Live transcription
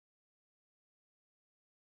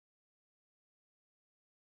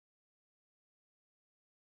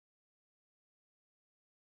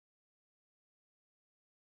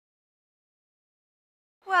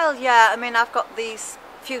Well, yeah, I mean, I've got these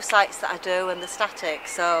few sites that I do and the static,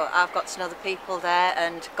 so I've got to know the people there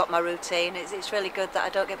and got my routine. It's really good that I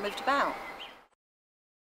don't get moved about.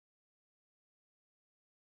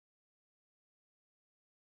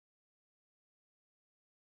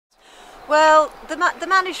 Well, the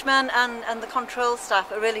management and the control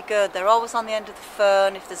staff are really good. They're always on the end of the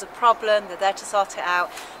phone. If there's a problem, they're there to sort it out.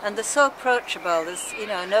 And they're so approachable. There's,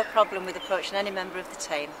 no problem with approaching any member of the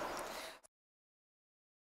team.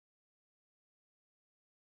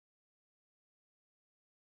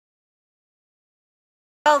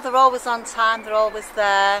 Well, they're always on time. They're always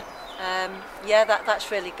there. Yeah,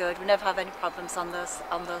 that's really good. We never have any problems on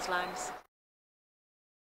those lines.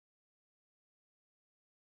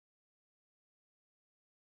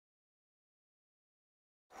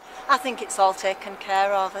 I think it's all taken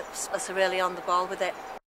care of. It's really on the ball with it.